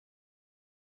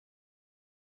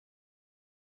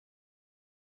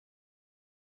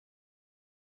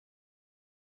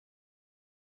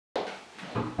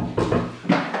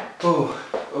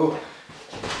Oh.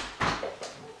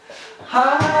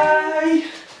 Hi!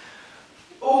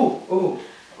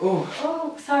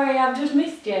 Oh, sorry, I've just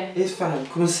missed you. it's fine.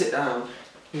 Come and sit down.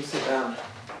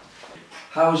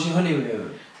 How was your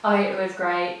honeymoon? Oh, it was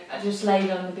great. I just laid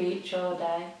on the beach all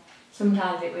day.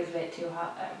 Sometimes it was a bit too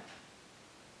hot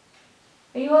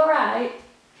though. Are you alright?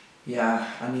 Yeah,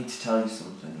 I need to tell you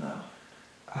something now.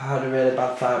 I had a really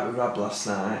bad fight with Rob last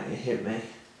night. He hit me.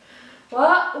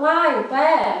 What? Why?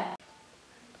 Where?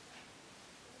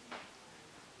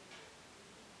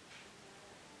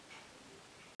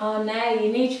 Oh no,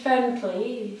 you need to phone the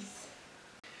police.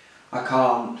 I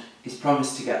can't. He's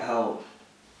promised to get help.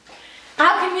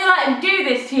 How can you let him do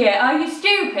this to you? Are you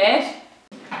stupid?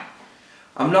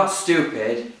 I'm not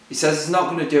stupid. He says he's not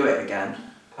going to do it again.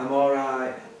 I'm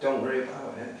alright. Don't worry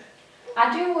about it.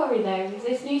 I do worry though, because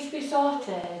this needs to be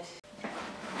sorted.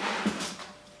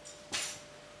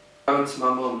 Going to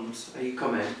my mum's. Are you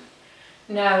coming?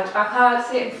 No, I can't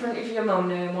sit in front of your mum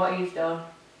knowing what you've done.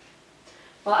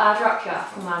 Well, I'll drop you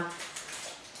off, come on.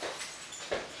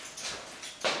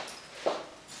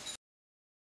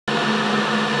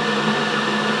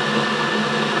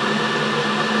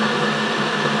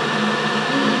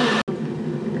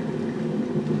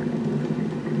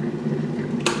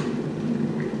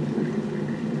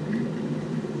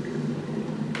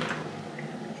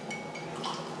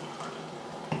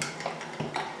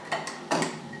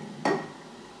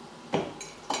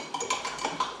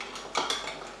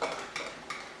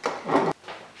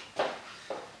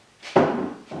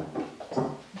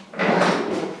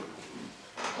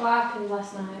 What happened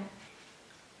last night?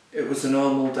 It was a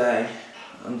normal day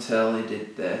until he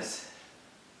did this.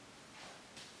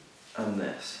 And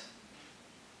this.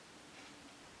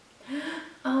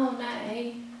 Oh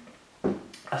no.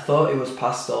 I thought he was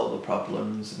past all the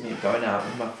problems, me going out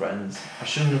with my friends. I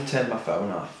shouldn't have turned my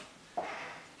phone off.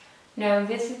 No,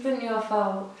 this isn't your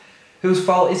fault. Whose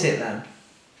fault is it then?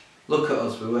 Look at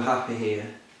us, we were happy here.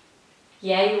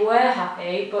 Yeah, you were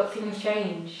happy, but things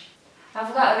change.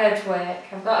 I've got to go to work.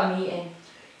 I've got a meeting.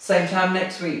 Same time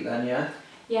next week then, yeah?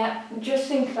 Yeah, just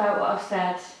think about what I've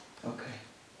said. Okay.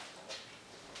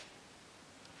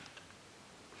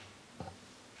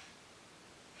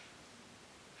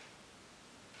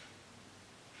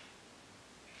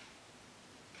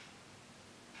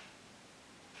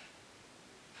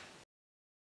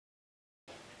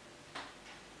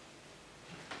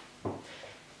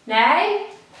 Nay?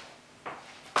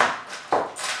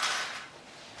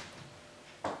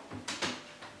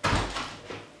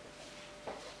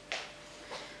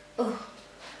 Oh.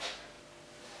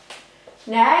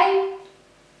 Nay?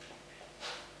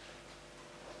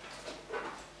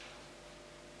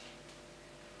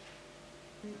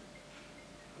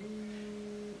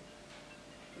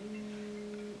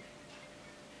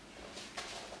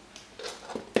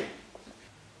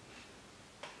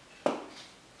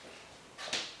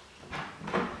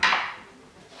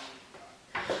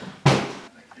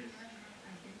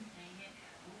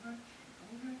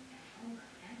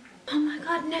 Oh my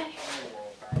God, no.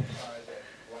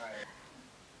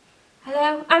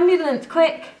 Hello, ambulance,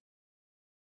 quick.